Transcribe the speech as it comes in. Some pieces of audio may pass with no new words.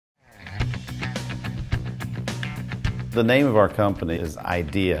The name of our company is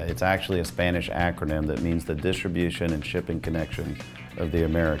IDEA. It's actually a Spanish acronym that means the distribution and shipping connection of the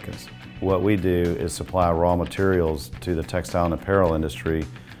Americas. What we do is supply raw materials to the textile and apparel industry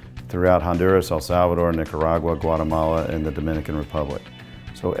throughout Honduras, El Salvador, Nicaragua, Guatemala, and the Dominican Republic.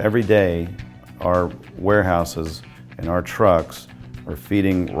 So every day, our warehouses and our trucks are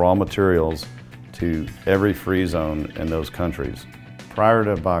feeding raw materials to every free zone in those countries. Prior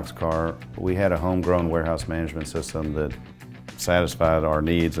to Boxcar, we had a homegrown warehouse management system that satisfied our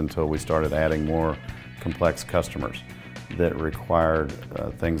needs until we started adding more complex customers that required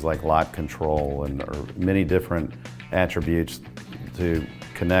things like lot control and many different attributes to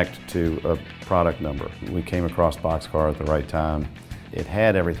connect to a product number. We came across Boxcar at the right time. It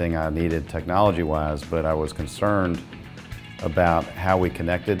had everything I needed technology-wise, but I was concerned about how we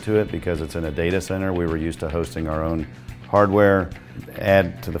connected to it because it's in a data center. We were used to hosting our own hardware.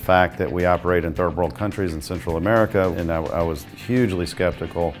 Add to the fact that we operate in third world countries in Central America, and I was hugely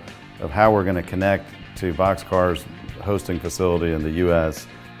skeptical of how we're going to connect to Boxcar's hosting facility in the U.S.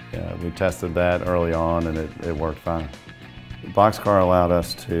 We tested that early on and it worked fine. Boxcar allowed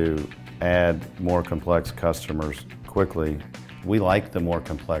us to add more complex customers quickly. We like the more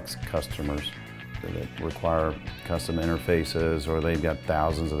complex customers that require custom interfaces, or they've got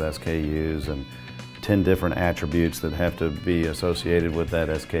thousands of SKUs and 10 different attributes that have to be associated with that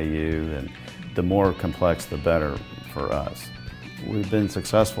SKU, and the more complex the better for us. We've been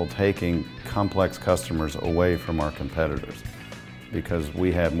successful taking complex customers away from our competitors because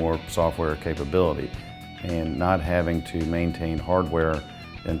we have more software capability and not having to maintain hardware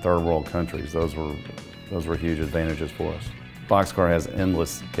in third world countries. Those were huge advantages for us. Boxcar has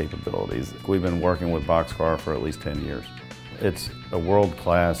endless capabilities. We've been working with Boxcar for at least 10 years. It's a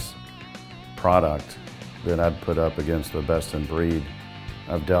world-class product that I'd put up against the best in breed.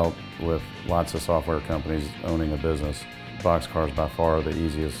 I've dealt with lots of software companies owning a business. Boxcar is by far the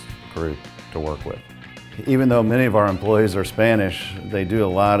easiest group to work with. Even though many of our employees are Spanish, they do a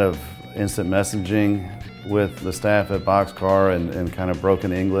lot of instant messaging with the staff at Boxcar and kind of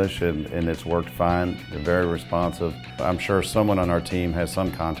broken English, and it's worked fine. They're very responsive. I'm sure someone on our team has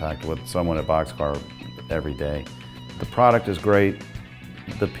some contact with someone at Boxcar every day. The product is great.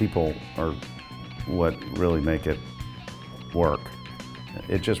 The people are what really make it work.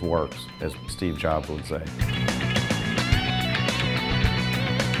 It just works, as Steve Jobs would say.